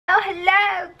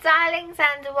Hello darlings,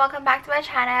 and welcome back to my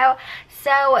channel.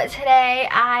 So today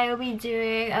I will be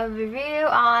doing a review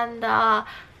on the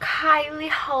Kylie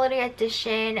Holiday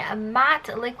Edition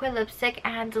matte liquid lipstick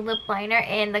and lip liner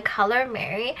in the color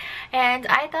Mary, and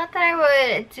I thought that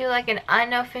I would do like an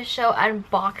unofficial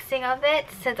unboxing of it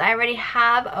since I already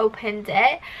have opened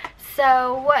it.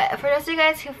 So for those of you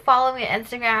guys who follow me on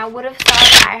Instagram, I would have saw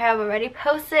that I have already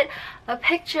posted a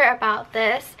picture about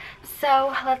this.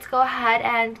 So let's go ahead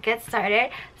and get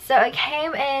started. So it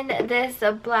came in this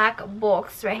black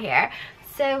box right here.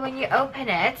 So when you open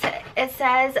it, it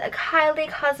says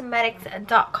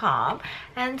KylieCosmetics.com,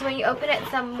 and when you open it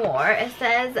some more, it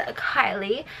says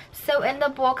Kylie. So in the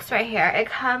box right here, it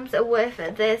comes with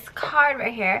this card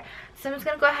right here. So I'm just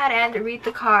gonna go ahead and read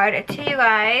the card to you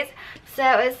guys.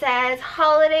 So it says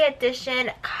Holiday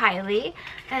Edition Kylie,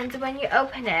 and when you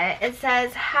open it, it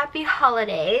says Happy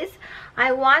Holidays.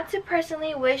 I want to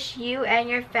personally wish you and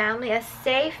your family a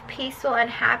safe, peaceful, and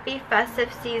happy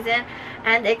festive season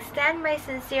and extend my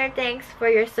sincere thanks for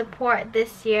your support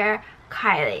this year,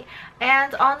 Kylie.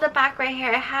 And on the back right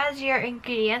here, it has your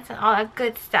ingredients and all that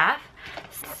good stuff.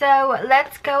 So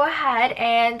let's go ahead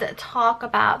and talk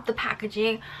about the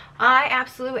packaging. I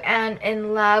absolutely am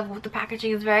in love with the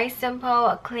packaging. It's very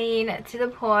simple, clean, to the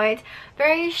point,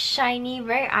 very shiny,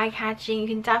 very eye-catching. You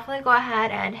can definitely go ahead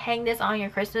and hang this on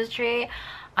your Christmas tree.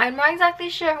 I'm not exactly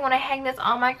sure if I'm going to hang this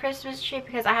on my Christmas tree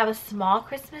because I have a small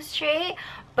Christmas tree,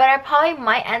 but I probably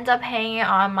might end up hanging it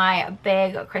on my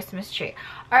big Christmas tree.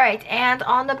 Alright, and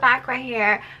on the back right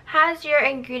here has your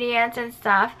ingredients and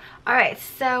stuff. Alright,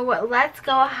 so let's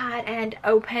go ahead and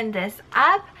open this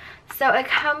up. So it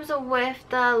comes with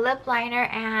the lip liner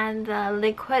and the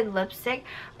liquid lipstick.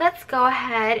 Let's go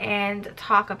ahead and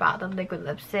talk about the liquid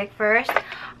lipstick first.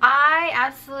 I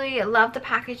absolutely love the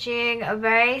packaging.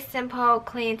 Very simple,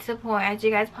 clean, to the point. As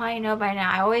you guys probably know by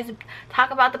now, I always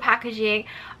talk about the packaging.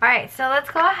 Alright, so let's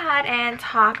go ahead and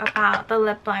talk about the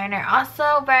lip liner.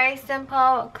 Also very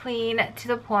simple, clean, to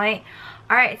the point.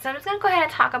 Alright, so I'm just going to go ahead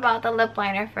and talk about the lip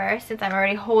liner first since I'm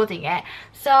already holding it.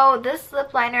 So this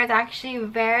lip liner is actually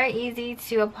very easy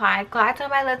to apply. Glides on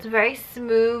my lips, very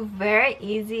smooth, very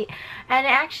easy, and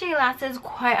it actually lasts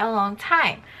quite a long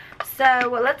time. So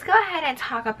let's go ahead and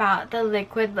talk about the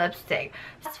liquid lipstick.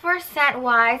 As for scent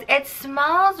wise, it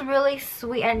smells really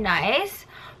sweet and nice,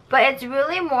 but it's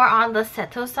really more on the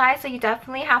subtle side, so you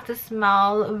definitely have to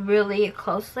smell really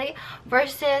closely.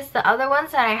 Versus the other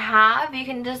ones that I have, you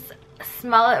can just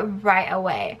smell it right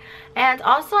away. And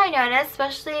also I noticed,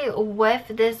 especially with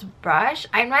this brush,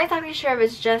 I'm not exactly sure if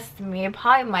it's just me, it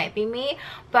probably might be me,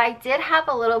 but I did have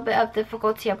a little bit of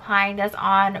difficulty applying this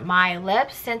on my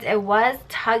lips since it was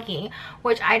tugging,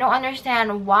 which I don't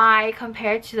understand why.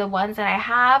 Compared to the ones that I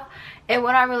have, it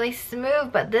went on really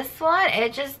smooth, but this one,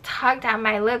 it just tugged at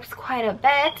my lips quite a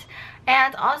bit.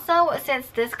 And also, since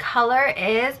this color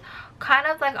is kind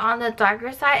of like on the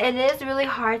darker side, it is really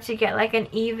hard to get like an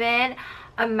even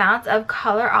amount of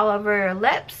color all over your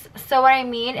lips. So what I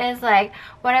mean is, like,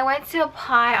 when I went to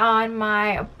apply on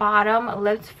my bottom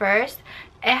lips first,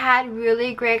 it had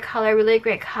really great color, really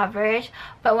great coverage,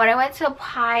 but when I went to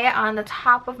apply it on the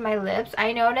top of my lips,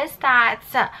 I noticed that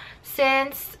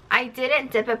since I didn't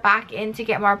dip it back in to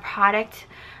get more product,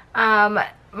 my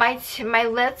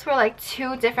lips were like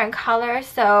two different colors.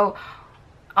 So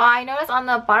I noticed on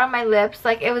the bottom of my lips,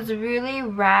 like, it was really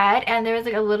red and there was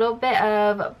like a little bit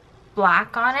of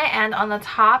black on it, and on the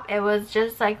top it was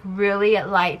just like really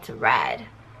light red.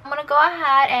 I'm gonna go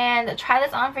ahead and try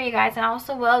this on for you guys, and I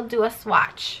also will do a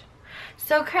swatch.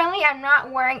 So currently I'm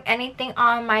not wearing anything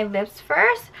on my lips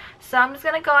first, so I'm just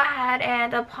gonna go ahead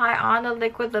and apply on the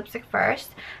liquid lipstick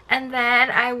first, and then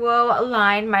I will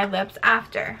line my lips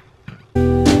after.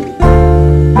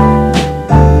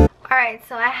 Alright,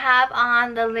 so I have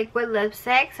on the liquid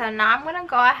lipstick, so now I'm going to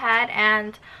go ahead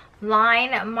and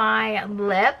line my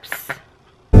lips.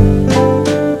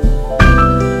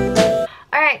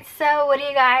 Alright, so what do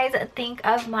you guys think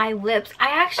of my lips?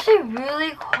 I actually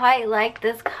really quite like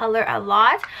this color a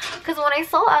lot, because when I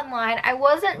saw it online, I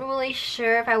wasn't really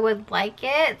sure if I would like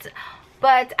it,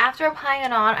 but after applying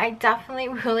it on, I definitely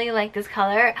really like this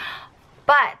color.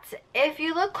 But if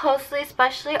you look closely,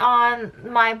 especially on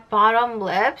my bottom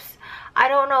lips, I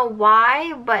don't know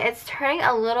why, but it's turning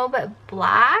a little bit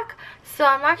black. So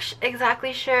I'm not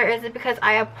exactly sure, is it because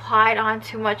I applied on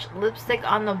too much lipstick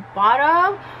on the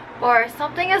bottom, or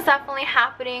something is definitely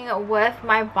happening with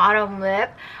my bottom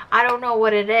lip. I don't know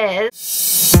what it is.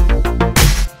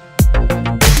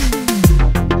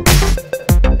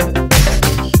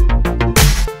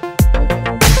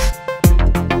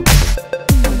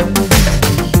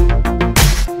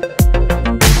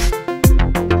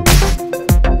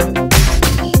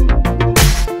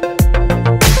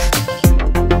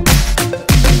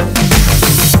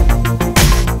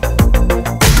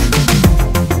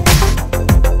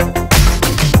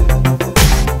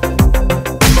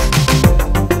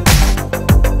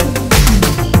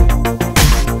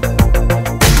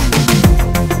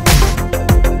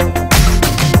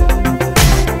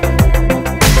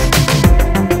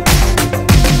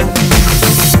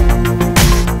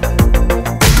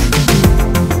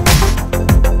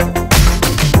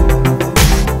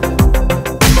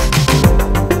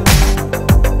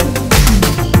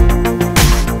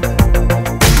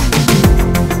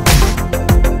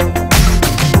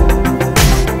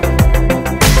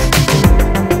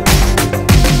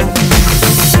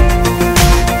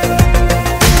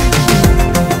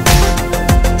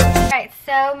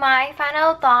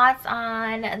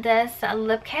 this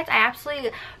lip kit. I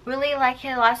absolutely really like it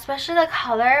a lot, especially the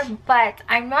color, but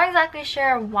I'm not exactly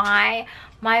sure why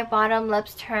my bottom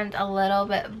lips turned a little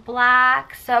bit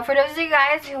black. So for those of you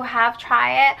guys who have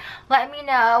tried it, let me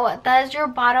know, does your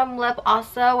bottom lip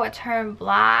also turn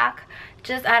black?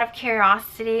 Just out of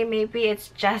curiosity, maybe it's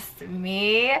just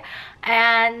me.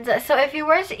 And so if you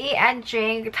were to eat and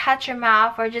drink, touch your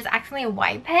mouth, or just accidentally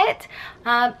wipe it,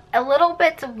 a little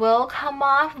bit will come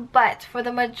off, but for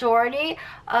the majority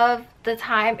of the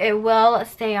time it will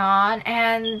stay on.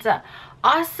 And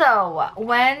also,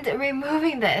 when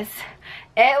removing this,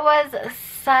 it was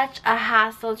such a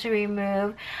hassle to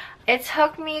remove. It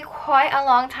took me quite a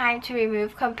long time to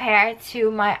remove compared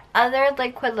to my other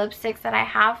liquid lipsticks that I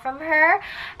have from her.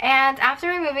 And after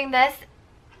removing this,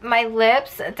 my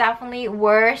lips definitely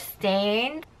were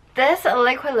stained. This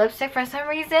liquid lipstick, for some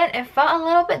reason, it felt a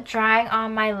little bit drying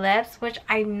on my lips, which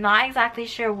I'm not exactly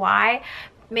sure why.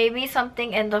 Maybe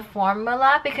something in the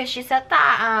formula, because she said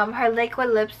that her liquid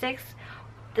lipsticks,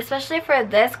 especially for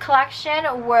this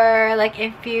collection, were like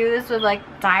infused with like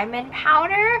diamond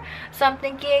powder. So I'm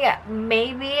thinking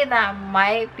maybe that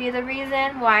might be the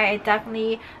reason why it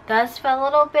definitely does feel a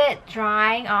little bit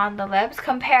drying on the lips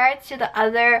compared to the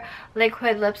other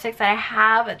liquid lipsticks that I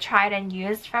have tried and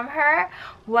used from her.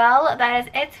 Well, that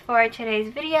is it for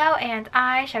today's video, and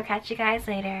I shall catch you guys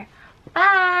later.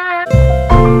 Bye!